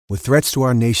With threats to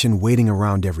our nation waiting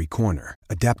around every corner,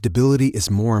 adaptability is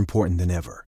more important than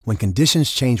ever. When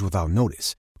conditions change without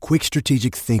notice, quick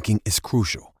strategic thinking is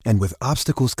crucial. And with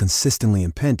obstacles consistently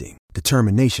impending,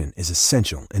 determination is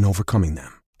essential in overcoming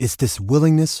them. It's this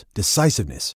willingness,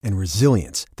 decisiveness, and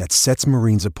resilience that sets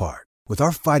Marines apart. With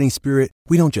our fighting spirit,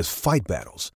 we don't just fight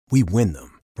battles, we win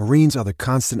them. Marines are the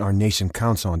constant our nation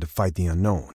counts on to fight the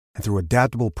unknown. And through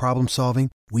adaptable problem solving,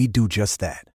 we do just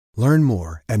that. Learn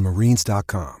more at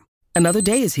marines.com. Another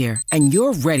day is here, and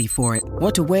you're ready for it.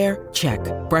 What to wear? Check.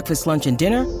 Breakfast, lunch, and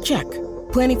dinner? Check.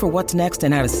 Planning for what's next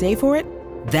and how to save for it?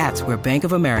 That's where Bank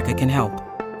of America can help.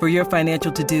 For your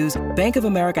financial to-dos, Bank of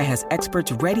America has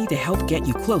experts ready to help get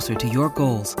you closer to your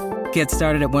goals. Get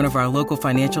started at one of our local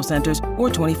financial centers or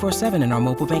 24/7 in our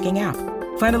mobile banking app.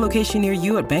 Find a location near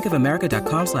you at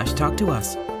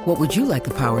bankofamerica.com/talktous. What would you like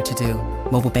the power to do?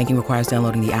 Mobile banking requires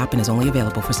downloading the app and is only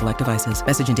available for select devices.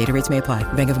 Message and data rates may apply.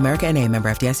 Bank of America N.A., member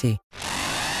FDIC.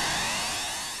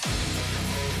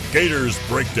 Gators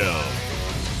Breakdown,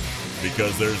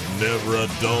 because there's never a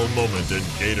dull moment in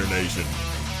Gator Nation.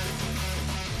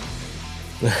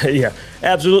 Yeah,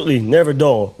 absolutely. Never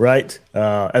dull, right?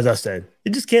 As I said,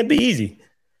 it just can't be easy.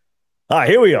 All right,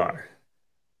 here we are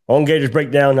on Gators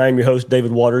Breakdown. I'm your host,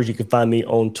 David Waters. You can find me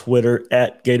on Twitter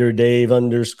at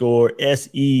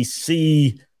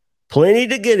GatorDave_SEC. Plenty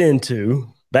to get into.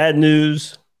 Bad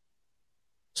news,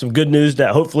 some good news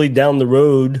that hopefully down the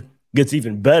road gets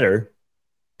even better,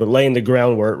 but laying the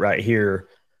groundwork right here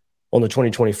on the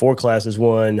 2024 class is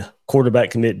one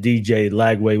quarterback commit DJ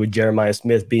Lagway with Jeremiah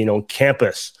Smith being on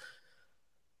campus.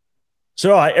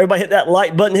 So, all right, everybody hit that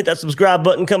like button, hit that subscribe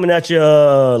button, coming at you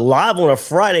live on a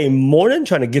Friday morning,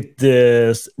 trying to get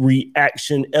this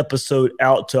reaction episode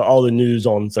out to all the news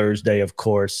on Thursday, of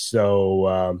course.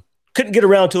 So, couldn't get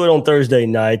around to it on Thursday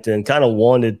night and kind of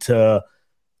wanted to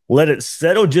let it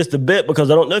settle just a bit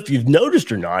because I don't know if you've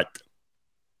noticed or not,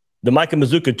 the Micah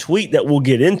Mazzccua tweet that we'll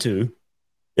get into,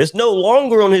 it's no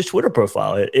longer on his Twitter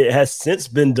profile. It has since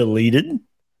been deleted.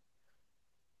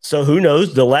 So who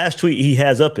knows? The last tweet he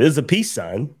has up is a peace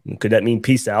sign. Could that mean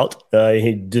peace out?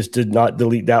 He just did not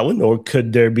delete that one. Or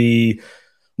could there be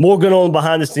more going on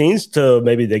behind the scenes to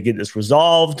maybe they get this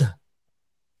resolved?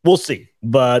 We'll see.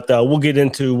 But we'll get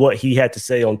into what he had to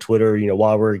say on Twitter,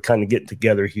 while we're kind of getting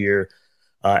together here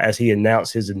as he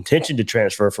announced his intention to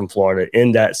transfer from Florida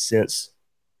in that since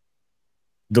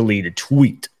deleted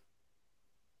tweet.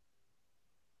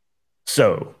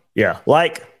 So, yeah,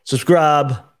 like,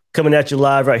 subscribe, coming at you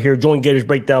live right here. Join Gators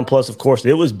Breakdown Plus, of course.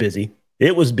 It was busy.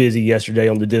 It was busy yesterday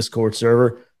on the Discord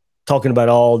server, talking about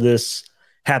all this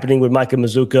happening with Micah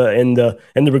Mazzccua and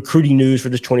the recruiting news for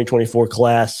this 2024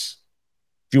 class.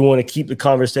 If you want to keep the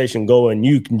conversation going,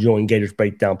 you can join Gators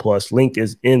Breakdown Plus. Link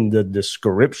is in the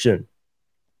description.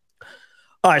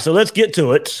 All right, so let's get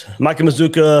to it. Micah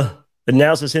Mazzccua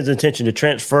announces his intention to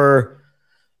transfer.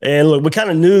 And look, we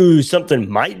kind of knew something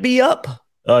might be up.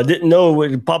 Didn't know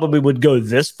it probably would go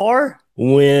this far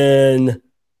when,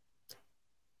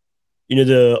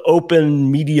 the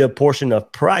open media portion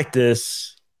of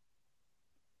practice,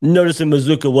 noticing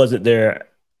Mazzccua wasn't there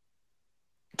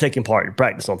taking part in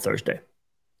practice on Thursday.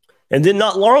 And then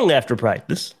not long after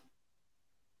practice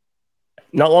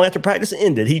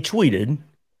ended, he tweeted,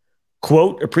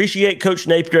 quote, "Appreciate Coach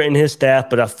Napier and his staff,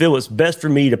 but I feel it's best for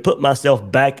me to put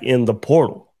myself back in the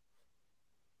portal."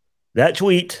 That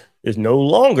tweet is no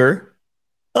longer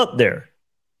up there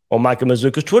on Micah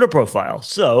Mazzccua's Twitter profile.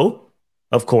 So,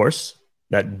 of course,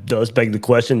 that does beg the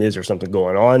question, is there something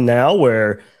going on now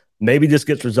where maybe this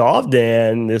gets resolved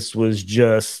and this was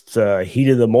just a heat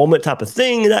of the moment type of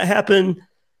thing that happened?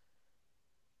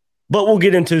 But we'll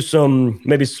get into some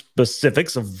maybe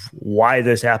specifics of why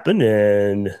this happened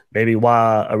and maybe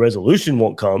why a resolution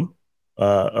won't come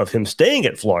of him staying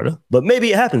at Florida. But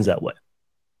maybe it happens that way.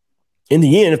 In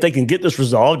the end, if they can get this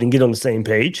resolved and get on the same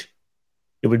page,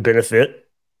 it would benefit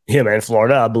him and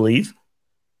Florida, I believe.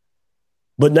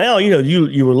 But now,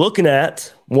 you were looking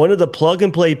at one of the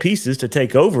plug-and-play pieces to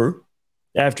take over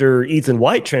after Ethan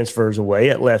White transfers away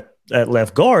at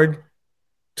left guard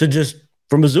to just,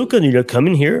 for Mazzccua, come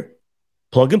in here,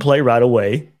 plug and play right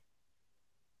away.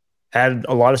 Had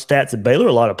a lot of stats at Baylor,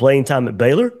 a lot of playing time at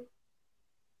Baylor.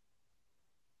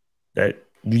 That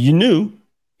you knew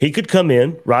he could come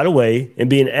in right away and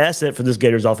be an asset for this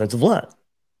Gators offensive line.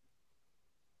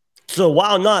 So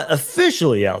while not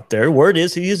officially out there, word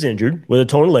is he is injured with a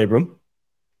torn labrum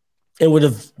and would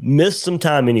have missed some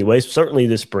time anyway, certainly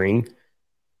this spring.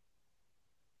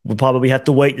 We'll probably have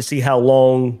to wait to see how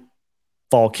long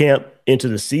fall camp into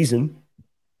the season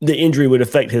the injury would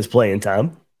affect his playing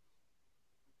time.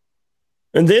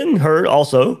 And then heard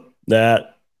also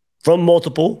that from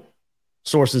multiple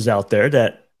sources out there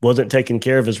that wasn't taking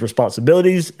care of his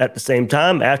responsibilities at the same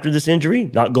time after this injury,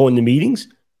 not going to meetings,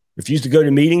 refused to go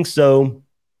to meetings. So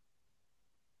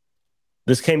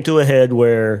this came to a head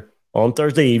where on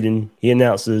Thursday evening, he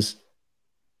announces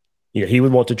he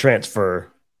would want to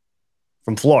transfer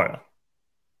from Florida.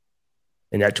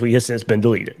 And that tweet has since been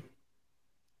deleted.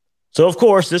 So, of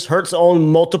course, this hurts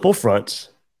on multiple fronts.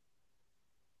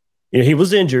 He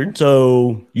was injured,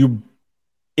 so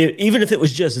even if it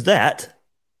was just that,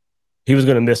 he was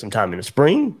going to miss some time in the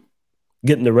spring,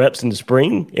 getting the reps in the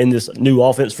spring in this new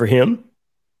offense for him.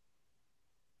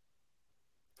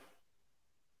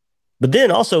 But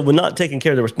then also, when not taking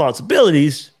care of the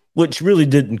responsibilities, which really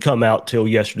didn't come out till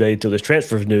yesterday, till this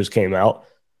transfer news came out.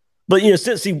 But,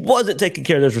 since he wasn't taking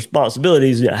care of those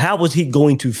responsibilities, how was he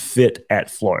going to fit at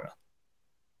Florida?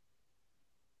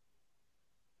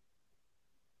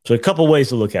 So a couple ways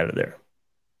to look at it there.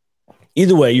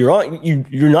 Either way,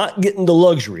 you're not getting the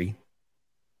luxury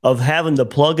of having the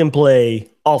plug-and-play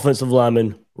offensive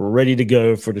lineman ready to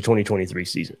go for the 2023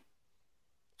 season.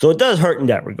 So it does hurt in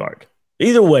that regard.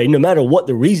 Either way, no matter what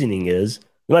the reasoning is,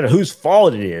 no matter whose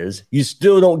fault it is, you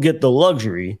still don't get the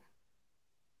luxury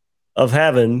of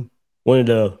having one of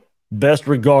the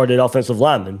best-regarded offensive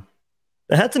linemen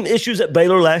that had some issues at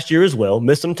Baylor last year as well,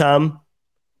 missed some time,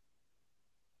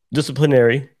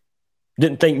 disciplinary,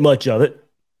 didn't think much of it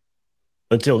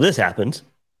until this happens.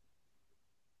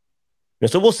 And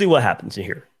so we'll see what happens in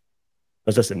here.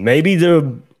 As I said, maybe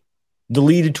the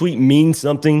deleted tweet means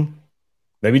something.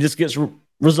 Maybe this gets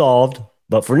resolved.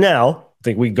 But for now, I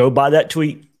think we go by that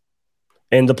tweet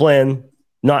and the plan,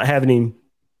 not having him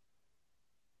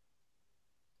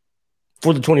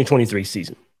for the 2023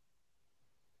 season.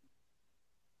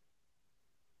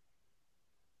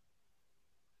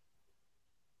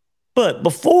 But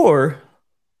before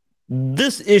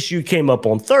this issue came up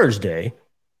on Thursday,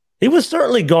 he was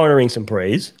certainly garnering some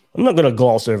praise. I'm not going to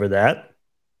gloss over that.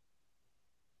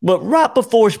 But right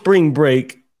before spring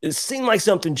break, it seemed like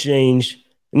something changed,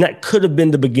 and that could have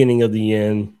been the beginning of the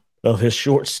end of his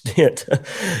short stint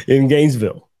in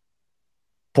Gainesville.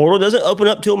 Portal doesn't open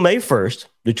up till May 1st.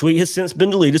 The tweet has since been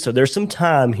deleted, so there's some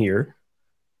time here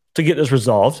to get this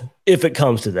resolved, if it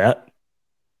comes to that.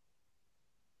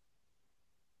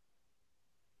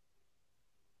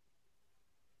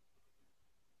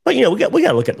 But, we got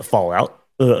to look at the fallout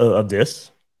of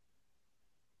this.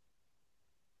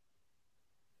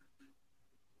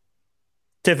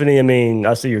 Tiffany,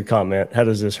 I see your comment. How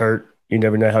does this hurt? You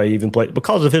never know how he even played.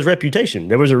 Because of his reputation.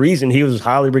 There was a reason he was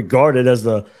highly regarded as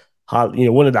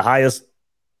one of the highest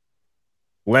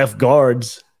left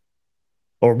guards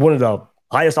or one of the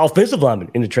highest offensive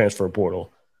linemen in the transfer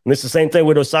portal. And it's the same thing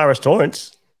with Osiris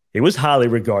Torrance. He was highly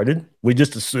regarded. We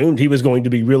just assumed he was going to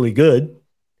be really good.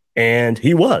 And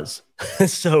he was.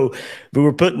 So we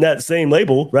were putting that same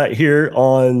label right here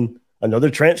on another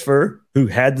transfer who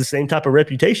had the same type of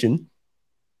reputation.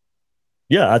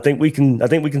 Yeah, I think we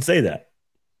can say that.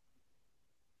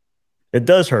 It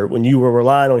does hurt when you were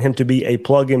relying on him to be a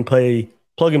plug and play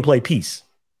piece.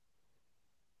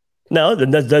 Now,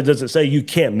 that doesn't say you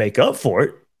can't make up for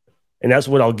it. And that's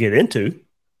what I'll get into.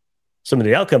 Some of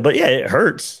the outcome. But yeah, it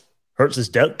hurts. Hurts his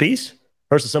depth piece.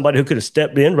 Hurts somebody who could have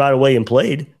stepped in right away and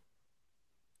played.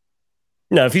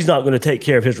 Now, if he's not going to take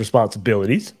care of his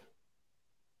responsibilities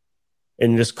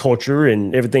in this culture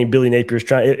and everything Billy Napier is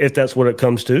trying, if that's what it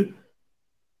comes to,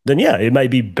 then yeah, it may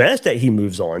be best that he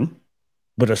moves on.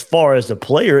 But as far as the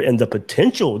player and the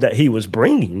potential that he was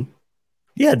bringing,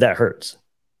 yeah, that hurts.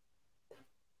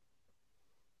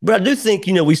 But I do think,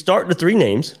 we start the three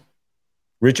names: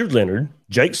 Richard Leonard,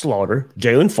 Jake Slaughter,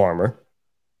 Jalen Farmer.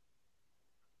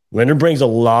 Leonard brings a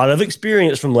lot of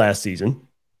experience from last season.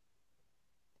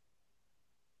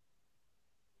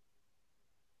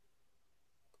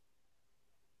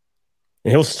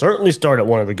 And he'll certainly start at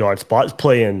one of the guard spots,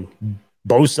 playing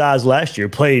both sides last year,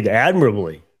 played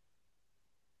admirably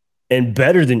and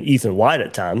better than Ethan White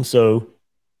at times. So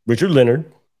Richard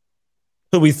Leonard,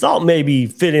 who we thought maybe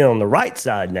fit in on the right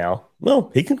side now, well,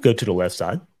 he can go to the left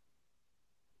side.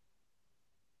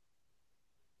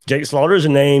 Jake Slaughter is a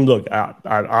name. Look,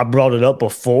 I brought it up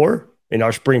before in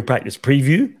our spring practice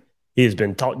preview. He has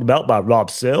been talked about by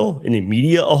Rob Sell in the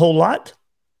media a whole lot.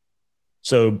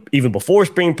 So even before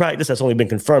spring practice, that's only been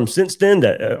confirmed since then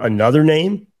that another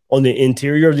name on the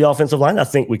interior of the offensive line I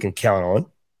think we can count on.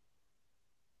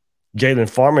 Jalen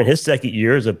Farmer in his second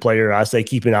year is a player I say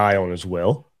keep an eye on as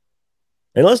well.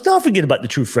 And let's not forget about the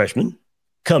true freshman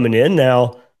coming in.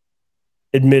 Now,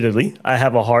 admittedly, I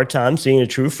have a hard time seeing a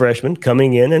true freshman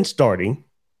coming in and starting.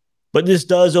 But this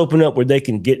does open up where they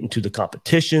can get into the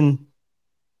competition.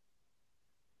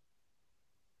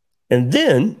 And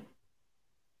then,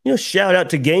 shout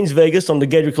out to Gaines Vegas on the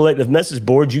Gator Collective message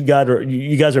board. You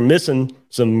guys are missing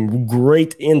some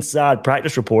great inside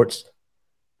practice reports.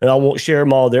 And I won't share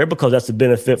them all there because that's the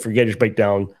benefit for Gators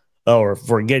Breakdown or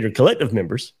for Gator Collective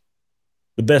members.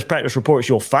 The best practice reports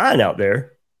you'll find out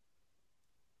there.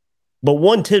 But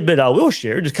one tidbit I will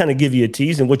share, just kind of give you a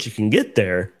tease and what you can get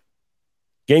there.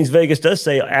 Gaines Vegas does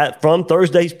say from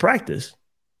Thursday's practice,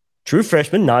 true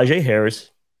freshman Najee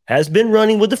Harris has been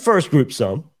running with the first group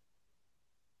some.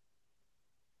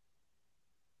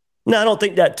 Now, I don't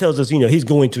think that tells us, he's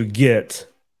going to get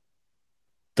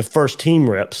the first team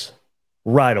reps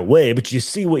right away, but you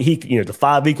see what the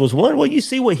 5=1. Well, you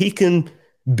see what he can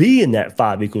be in that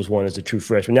 5=1 as a true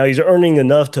freshman. Now, he's earning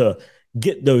enough to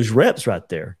get those reps right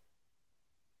there.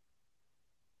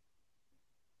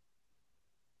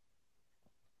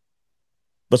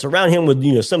 But surround him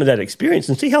with, some of that experience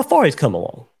and see how far he's come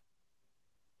along.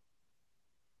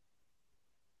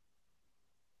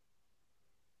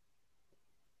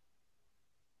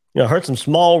 I heard some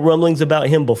small rumblings about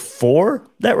him before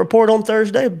that report on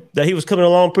Thursday that he was coming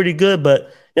along pretty good.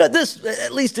 But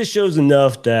this shows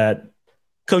enough that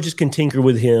coaches can tinker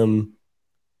with him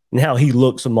and how he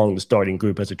looks among the starting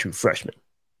group as a true freshman.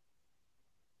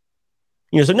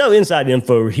 So no inside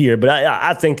info here, but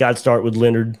I think I'd start with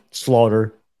Leonard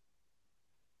Slaughter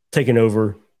taking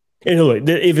over. And look,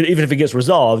 even if it gets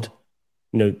resolved,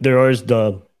 there is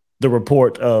the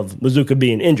report of Mazzccua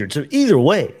being injured. So either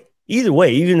way,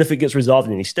 even if it gets resolved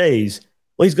and he stays,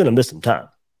 well, he's going to miss some time.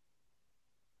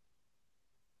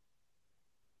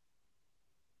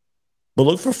 But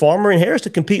look for Farmer and Harris to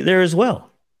compete there as well.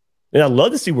 And I'd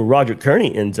love to see where Roger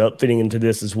Kearney ends up fitting into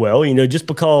this as well. Just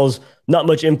because not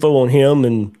much info on him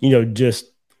and, just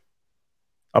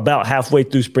about halfway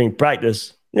through spring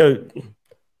practice, no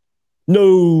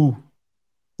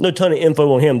ton of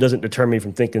info on him doesn't deter me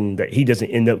from thinking that he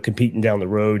doesn't end up competing down the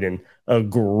road and a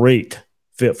great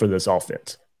fit for this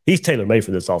offense. He's tailor-made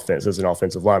for this offense as an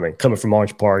offensive lineman, coming from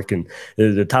Orange Park, and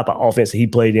the type of offense that he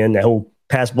played in, that whole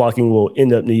pass blocking will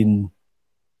end up needing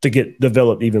to get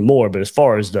developed even more. But as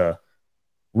far as the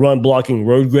run blocking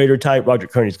road grader type, Roger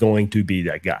Kearney is going to be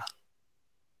that guy.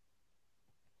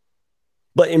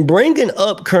 But in bringing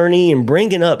up Kearney and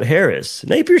bringing up Harris,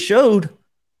 Napier showed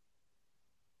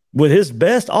with his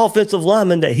best offensive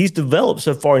lineman that he's developed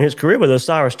so far in his career with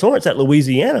Osiris Torrance at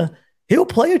Louisiana, he'll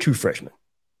play a true freshman.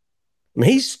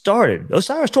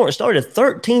 Osiris Torrance started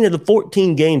 13 of the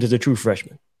 14 games as a true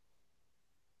freshman.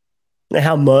 Now,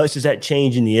 how much does that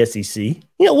change in the SEC?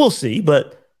 We'll see,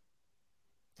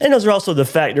 and those are also the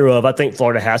factor of, I think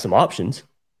Florida has some options.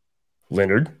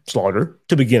 Leonard, Slaughter,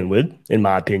 to begin with, in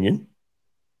my opinion.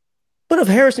 But if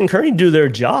Harris and Kearney do their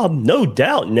job, no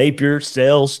doubt Napier,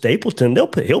 Sells, Stapleton,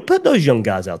 he'll put those young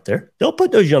guys out there. They'll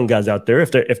put those young guys out there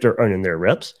if they're earning their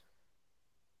reps.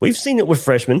 We've seen it with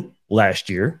freshmen last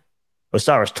year.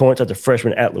 Osiris Torrance as a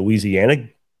freshman at Louisiana,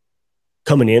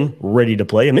 coming in, ready to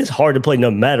play. It's hard to play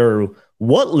no matter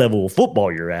what level of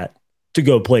football you're at to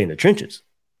go play in the trenches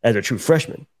as a true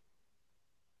freshman.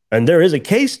 And there is a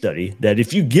case study that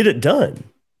if you get it done,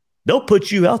 they'll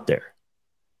put you out there.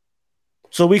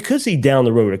 So we could see down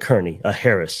the road a Kearney, a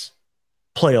Harris,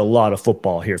 play a lot of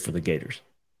football here for the Gators.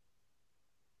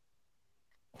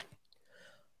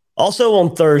 Also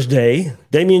on Thursday,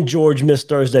 Damian George missed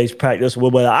Thursday's practice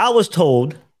with what I was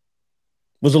told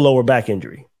was a lower back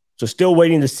injury. So still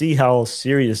waiting to see how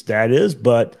serious that is,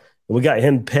 but we got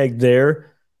him pegged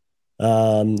there,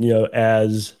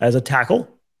 as a tackle,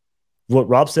 what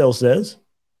Rob Sale says.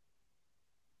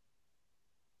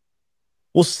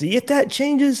 We'll see if that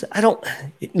changes.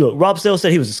 Rob Sale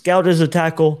said he was a scout as a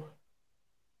tackle,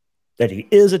 that he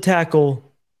is a tackle.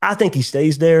 I think he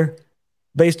stays there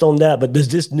based on that. But does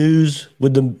this news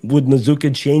with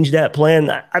Mazzccua change that plan?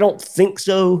 I don't think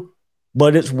so,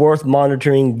 but it's worth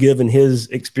monitoring given his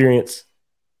experience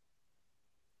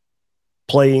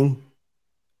playing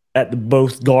at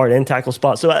both guard and tackle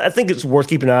spots. So I think it's worth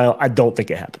keeping an eye on. I don't think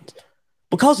it happens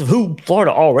because of who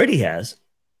Florida already has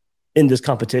in this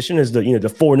competition is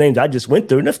the four names I just went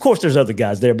through. And of course there's other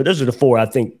guys there, but those are the four I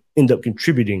think end up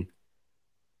contributing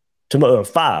to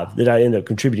five that I end up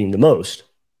contributing the most.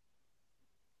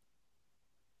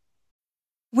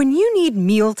 When you need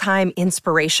mealtime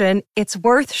inspiration, it's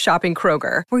worth shopping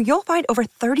Kroger, where you'll find over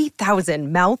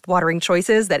 30,000 mouth-watering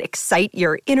choices that excite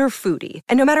your inner foodie.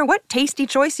 And no matter what tasty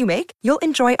choice you make, you'll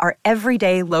enjoy our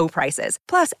everyday low prices,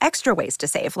 plus extra ways to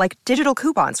save, like digital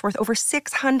coupons worth over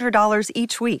 $600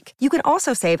 each week. You can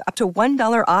also save up to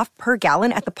 $1 off per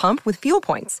gallon at the pump with fuel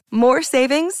points. More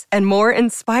savings and more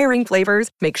inspiring flavors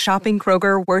make shopping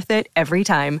Kroger worth it every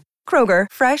time. Kroger,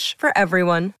 fresh for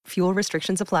everyone. Fuel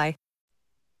restrictions apply.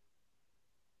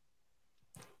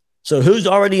 So who's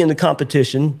already in the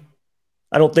competition?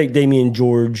 I don't think Damian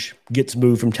George gets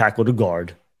moved from tackle to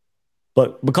guard.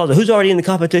 But because of who's already in the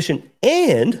competition,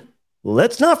 and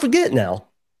let's not forget now,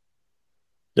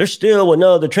 there's still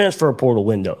another transfer portal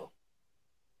window.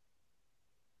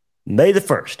 May the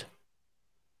 1st.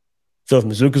 So if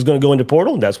Mazzccua going to go into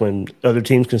portal, that's when other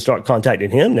teams can start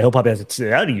contacting him. Now he'll probably have to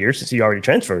sit out a year since he already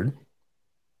transferred.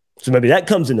 So maybe that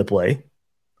comes into play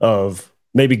of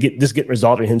maybe get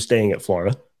resolved in him staying at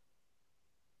Florida.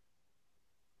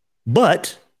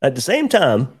 But at the same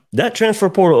time, that transfer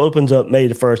portal opens up May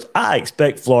the 1st. I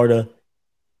expect Florida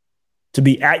to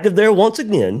be active there once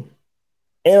again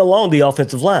and along the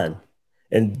offensive line.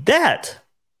 And that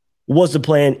was the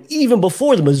plan even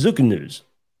before the Mazzccua news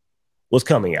was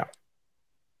coming out.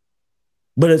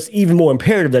 But it's even more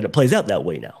imperative that it plays out that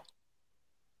way now.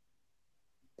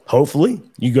 Hopefully,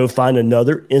 you go find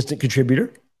another instant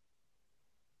contributor.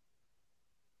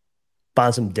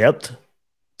 Find some depth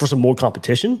for some more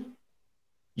competition.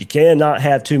 You cannot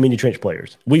have too many trench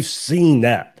players. We've seen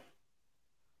that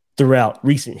throughout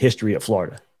recent history at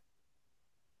Florida.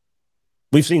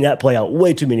 We've seen that play out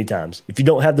way too many times. If you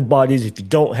don't have the bodies, if you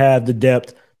don't have the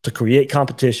depth to create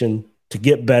competition, to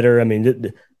get better, I mean,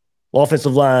 the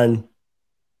offensive line,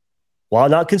 while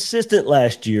not consistent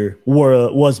last year,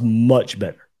 was much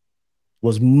better.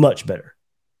 Was much better.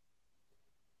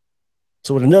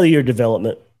 So with another year of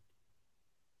development,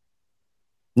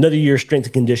 another year of strength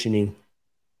and conditioning,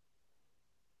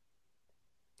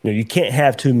 you can't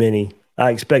have too many. I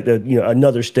expect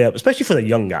another step, especially for the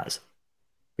young guys.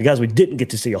 The guys we didn't get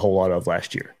to see a whole lot of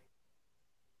last year.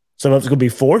 Some of it's going to be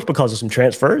forced because of some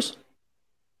transfers.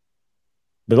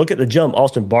 But look at the jump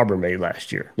Austin Barber made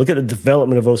last year. Look at the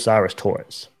development of Osiris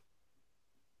Torrance.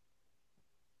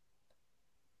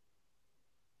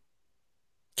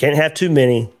 Can't have too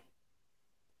many.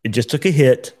 It just took a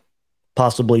hit,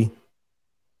 possibly.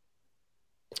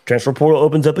 Transfer portal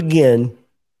opens up again.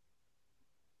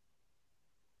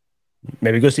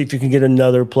 Maybe go see if you can get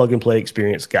another plug-and-play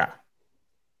experienced guy.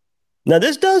 Now,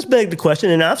 this does beg the question,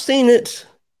 and I've seen it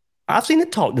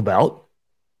talked about,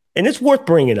 and it's worth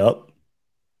bringing up.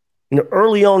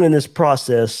 Early on in this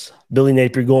process, Billy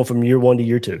Napier going from year 1 to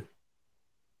year 2.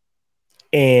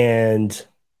 And,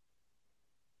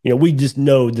 we just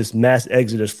know this mass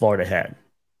exodus Florida had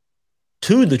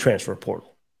to the transfer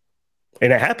portal.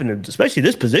 And it happened, especially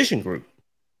this position group.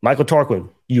 Michael Tarquin,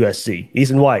 USC.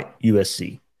 Ethan White,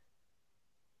 USC.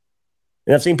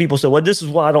 And I've seen people say, well, this is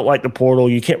why I don't like the portal.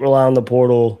 You can't rely on the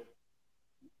portal.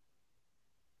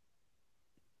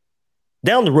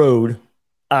 Down the road,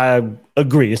 I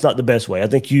agree. It's not the best way. I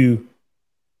think you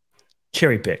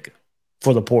cherry pick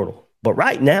for the portal. But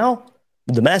right now,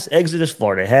 the mass exodus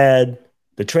Florida had,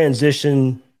 the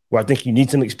transition where I think you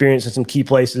need some experience in some key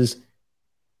places,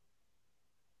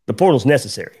 the portal's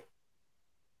necessary.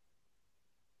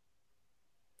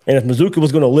 And if Mazzccua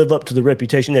was going to live up to the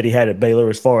reputation that he had at Baylor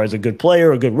as far as a good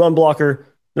player, a good run blocker,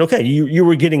 then okay, you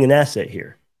were getting an asset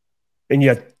here. And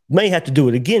you may have to do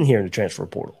it again here in the transfer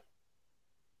portal.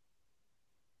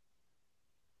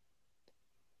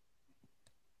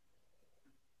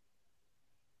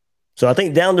 So I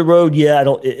think down the road,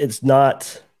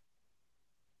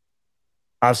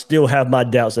 I still have my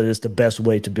doubts that it's the best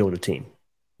way to build a team.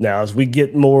 Now, as we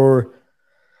get more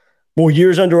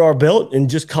years under our belt in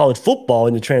just college football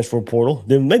in the transfer portal,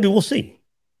 then maybe we'll see.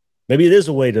 Maybe it is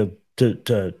a way to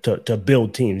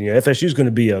build teams. FSU is going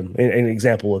to be an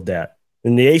example of that.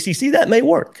 In the ACC, that may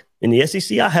work. In the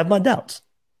SEC, I have my doubts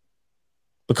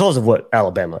because of what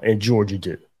Alabama and Georgia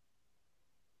do.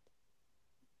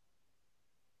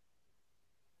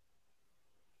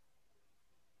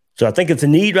 So I think it's a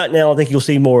need right now. I think you'll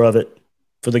see more of it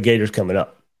for the Gators coming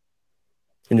up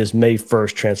in this May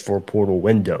 1st transfer portal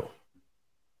window.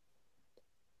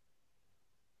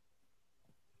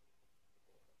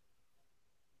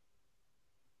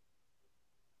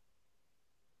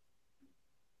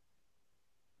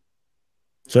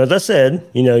 So as I said,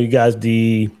 you guys,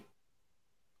 there's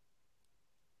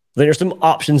some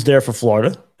options there for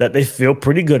Florida that they feel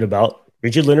pretty good about.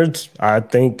 Richard Leonard's, I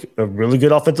think, a really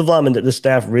good offensive lineman that the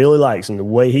staff really likes. And the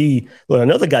way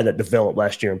another guy that developed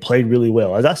last year and played really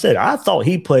well. As I said, I thought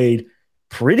he played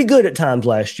pretty good at times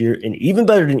last year and even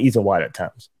better than Ethan White at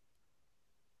times.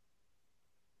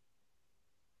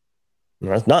 And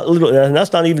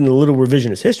that's not even a little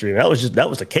revisionist history. That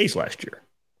was the case last year.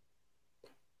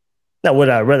 Now, would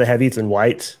I rather have Ethan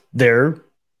White there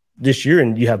this year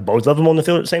and you have both of them on the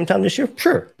field at the same time this year?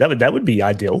 Sure, that would be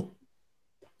ideal.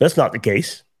 That's not the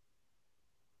case.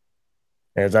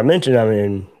 As I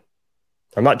mentioned,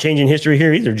 I'm not changing history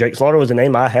here either. Jake Slaughter was a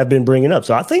name I have been bringing up.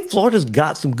 So I think Florida's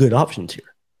got some good options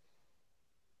here.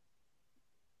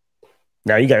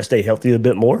 Now you got to stay healthy a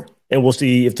bit more, and we'll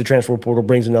see if the transfer portal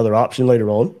brings another option later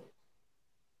on.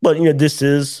 But, this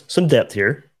is some depth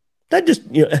here. That just,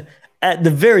 at the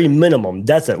very minimum,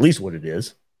 that's at least what it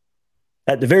is.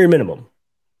 At the very minimum.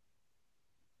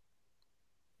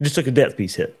 Just took a depth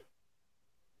piece hit.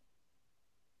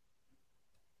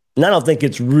 And I don't think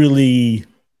it's really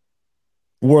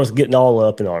worth getting all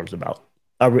up in arms about.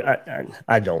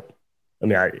 I don't.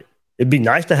 It'd be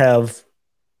nice to have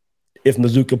if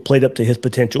Mazzccua played up to his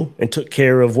potential and took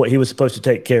care of what he was supposed to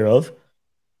take care of.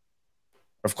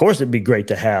 Of course, it'd be great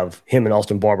to have him and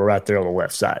Austin Barber right there on the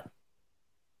left side.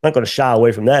 I'm not going to shy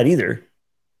away from that either.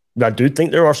 But I do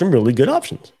think there are some really good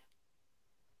options.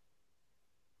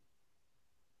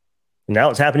 Now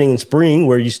it's happening in spring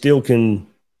where you still can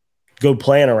go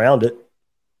plan around it.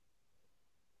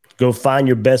 Go find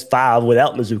your best 5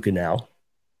 without Mazzccua now.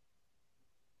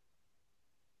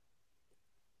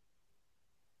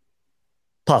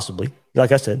 Possibly.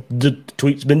 Like I said, the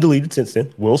tweet's been deleted since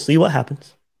then. We'll see what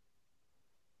happens.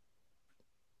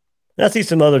 And I see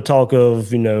some other talk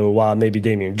of, why maybe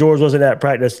Damian George wasn't at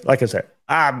practice. Like I said,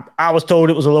 I was told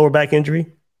it was a lower back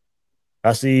injury.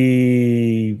 I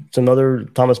see some other,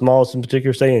 Thomas Moss in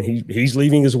particular, saying he's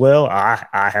leaving as well. I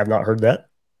have not heard that.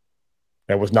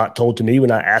 That was not told to me when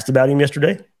I asked about him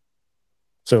yesterday.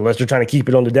 So unless they're trying to keep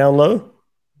it on the down low,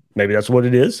 maybe that's what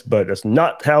it is. But that's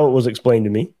not how it was explained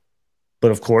to me.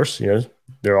 But of course,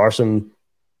 there are some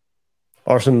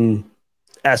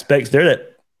aspects there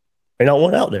that may not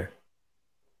want out there.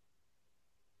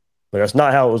 But that's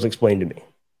not how it was explained to me.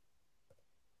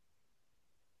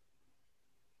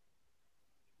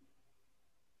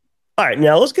 All right,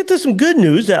 now let's get to some good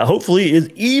news that hopefully is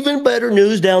even better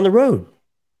news down the road.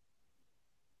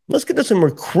 Let's get to some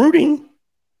recruiting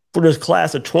for this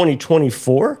class of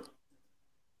 2024.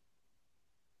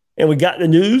 And we got the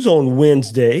news on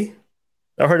Wednesday.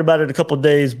 I heard about it a couple of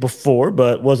days before,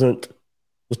 but was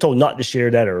told not to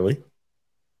share that early.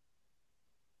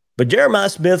 But Jeremiah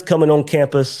Smith coming on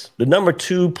campus, the number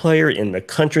 2 player in the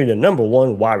country, the number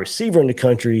 1 wide receiver in the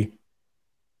country.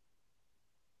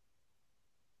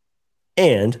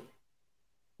 And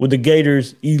with the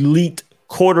Gators' elite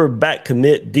quarterback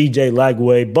commit, DJ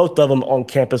Lagway, both of them on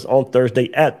campus on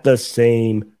Thursday at the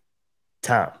same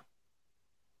time.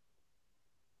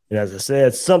 And as I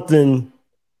said, something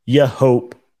you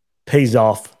hope pays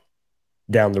off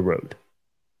down the road.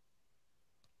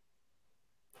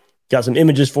 Got some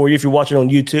images for you if you're watching on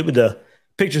YouTube of the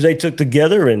pictures they took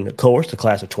together. And, of course, the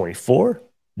class of 24,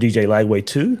 DJ Lagway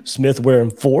 2, Smith wearing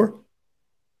 4.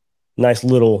 Nice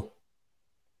little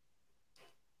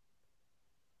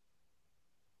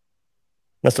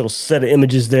set of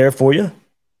images there for you.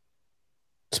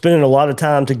 Spending a lot of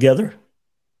time together.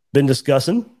 Been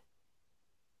discussing.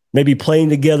 Maybe playing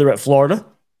together at Florida.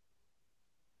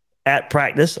 At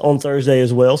practice on Thursday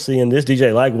as well. Seeing this,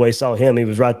 DJ Lagway saw him. He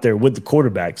was right there with the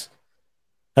quarterbacks.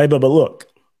 Hey, but look,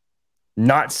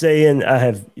 not saying I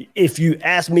have. If you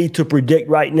ask me to predict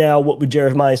right now what would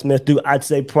Jeremiah Smith do, I'd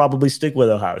say probably stick with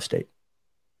Ohio State.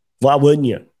 Why wouldn't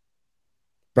you?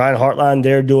 Brian Hartline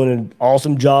there doing an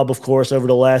awesome job, of course, over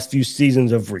the last few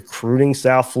seasons of recruiting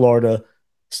South Florida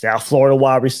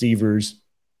wide receivers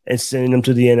and sending them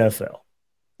to the NFL.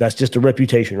 That's just a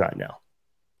reputation right now.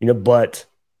 But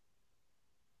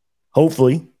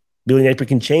hopefully Billy Napier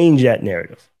can change that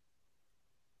narrative.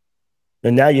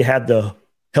 And now you have the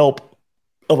help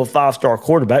of a 5-star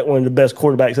quarterback, one of the best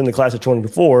quarterbacks in the class of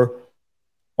 24,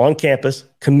 on campus,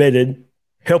 committed,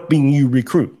 helping you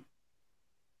recruit.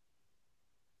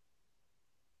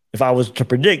 If I was to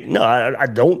predict, no, I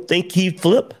don't think he'd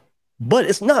flip. But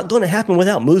it's not going to happen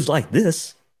without moves like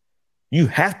this. You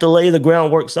have to lay the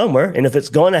groundwork somewhere. And if it's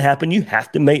going to happen, you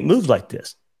have to make moves like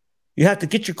this. You have to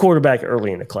get your quarterback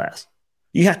early in the class.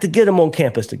 You have to get them on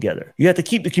campus together. You have to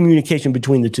keep the communication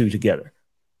between the two together.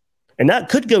 And that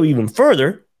could go even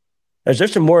further, as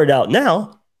there's some word out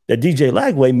now that DJ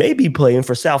Lagway may be playing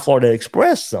for South Florida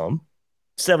Express some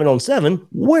 7-on-7,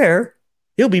 where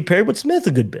he'll be paired with Smith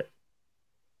a good bit.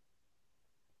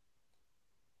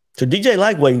 So DJ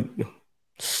Lagway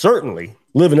certainly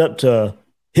living up to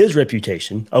his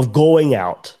reputation of going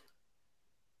out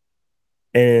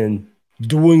and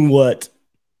doing what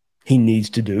he needs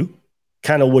to do,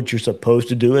 kind of what you're supposed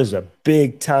to do as a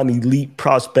big-time elite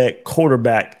prospect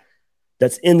quarterback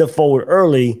that's in the fold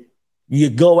early. You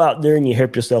go out there and you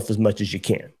help yourself as much as you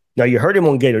can. Now, you heard him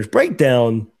on Gators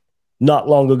Breakdown not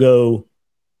long ago.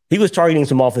 He was targeting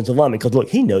some offensive linemen because, look,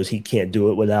 he knows he can't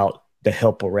do it without the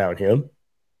help around him.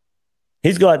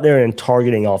 He's go out there and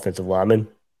targeting offensive linemen.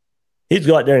 He's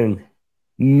go out there and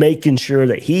making sure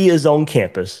that he is on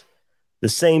campus. The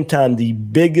same time, the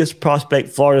biggest prospect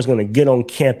Florida is going to get on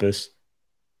campus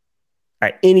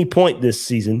at any point this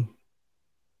season,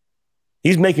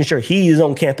 he's making sure he is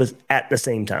on campus at the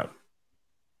same time.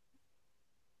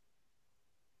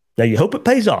 Now, you hope it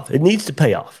pays off. It needs to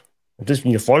pay off. If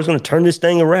this, Florida's going to turn this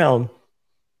thing around,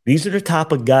 these are the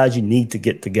type of guys you need to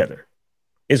get together.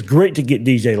 It's great to get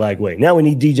DJ Lagway. Now we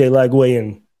need DJ Lagway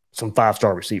and some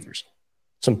 5-star receivers,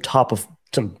 some top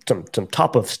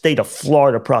of state of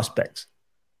Florida prospects.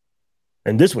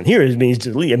 And this one here means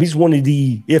to lead. He's one of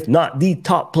the, if not the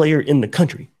top player in the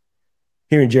country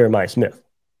here in Jeremiah Smith.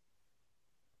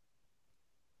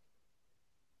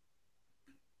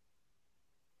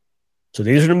 So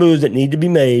these are the moves that need to be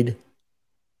made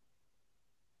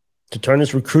to turn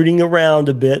this recruiting around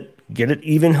a bit, get it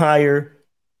even higher,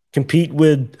 compete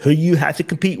with who you have to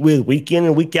compete with week in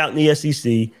and week out in the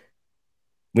SEC.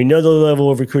 We know the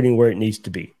level of recruiting where it needs to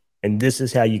be. And this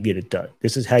is how you get it done.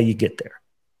 This is how you get there.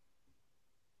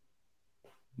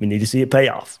 We need to see it pay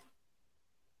off.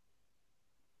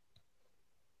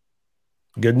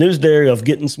 Good news there of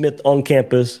getting Smith on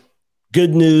campus.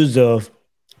 Good news of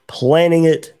planning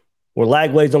it where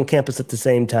Lagway's on campus at the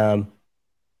same time.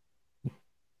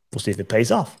 We'll see if it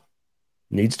pays off.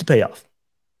 It needs to pay off.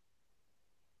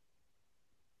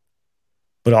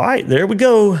 But all right, there we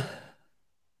go.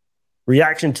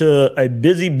 Reaction to a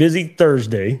busy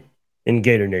Thursday in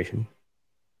Gator Nation.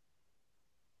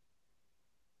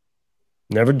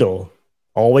 Never dull.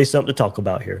 Always something to talk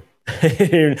about here.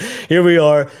 Here we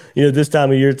are, this time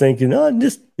of year thinking,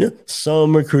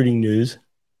 some recruiting news,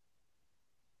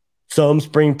 some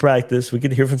spring practice. We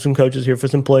could hear from some coaches, hear from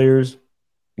some players,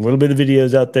 a little bit of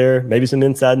videos out there, maybe some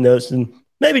inside notes, and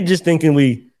maybe just thinking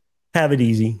we have it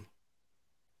easy.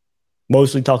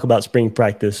 Mostly talk about spring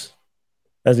practice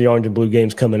as the orange and blue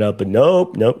game's coming up, but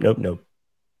nope.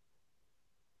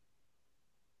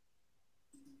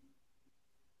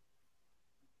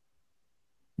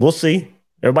 We'll see.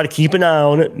 Everybody keep an eye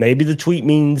on it. Maybe the tweet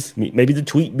being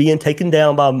taken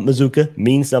down by Mazzccua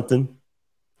means something.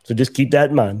 So just keep that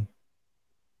in mind.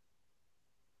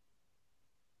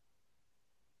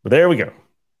 But there we go.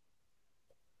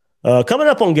 Coming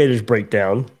up on Gators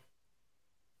Breakdown,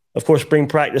 of course, spring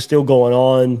practice still going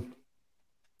on.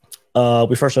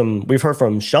 We've heard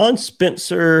from Sean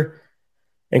Spencer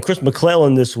and Chris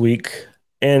McClellan this week,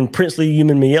 and Princely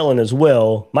Human-Mielon as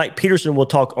well. Mike Peterson will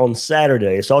talk on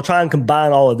Saturday. So I'll try and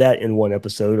combine all of that in one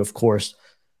episode, of course,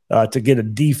 to get a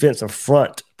defensive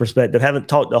front perspective. Haven't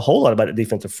talked a whole lot about the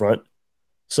defensive front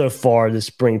so far this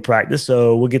spring practice.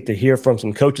 So we'll get to hear from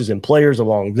some coaches and players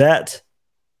along that.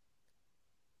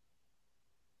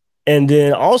 And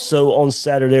then also on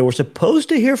Saturday, we're supposed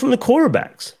to hear from the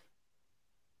quarterbacks.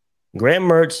 Graham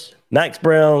Mertz, Max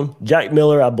Brown, Jack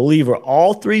Miller, I believe, are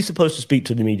all three supposed to speak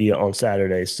to the media on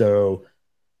Saturday. So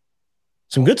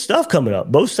some good stuff coming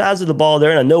up. Both sides of the ball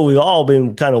there. And I know we've all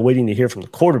been kind of waiting to hear from the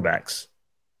quarterbacks.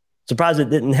 Surprised it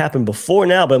didn't happen before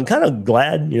now, but I'm kind of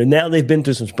glad. Now they've been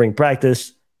through some spring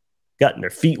practice, gotten their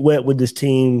feet wet with this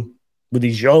team, with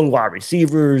these young wide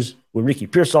receivers, with Ricky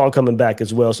Pearsall coming back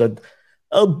as well. So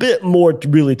a bit more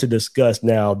to discuss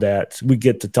now that we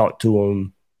get to talk to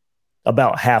them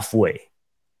about halfway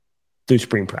through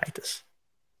spring practice.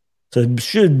 So it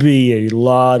should be a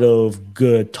lot of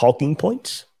good talking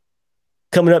points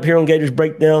coming up here on Gators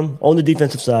Breakdown on the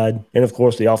defensive side, and of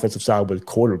course the offensive side with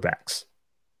quarterbacks.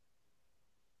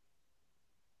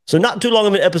 So not too long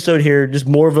of an episode here, just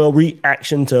more of a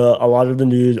reaction to a lot of the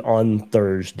news on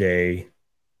Thursday.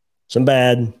 Some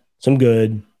bad, some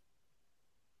good.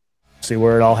 See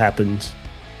where it all happens.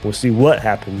 We'll see what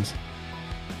happens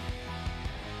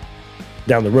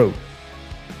down the road.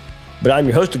 But I'm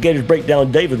your host of Gators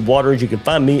Breakdown, David Waters. You can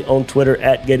find me on Twitter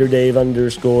at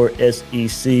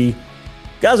GatorDave_SEC.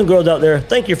 Guys and girls out there,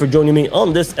 thank you for joining me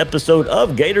on this episode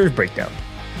of Gators Breakdown.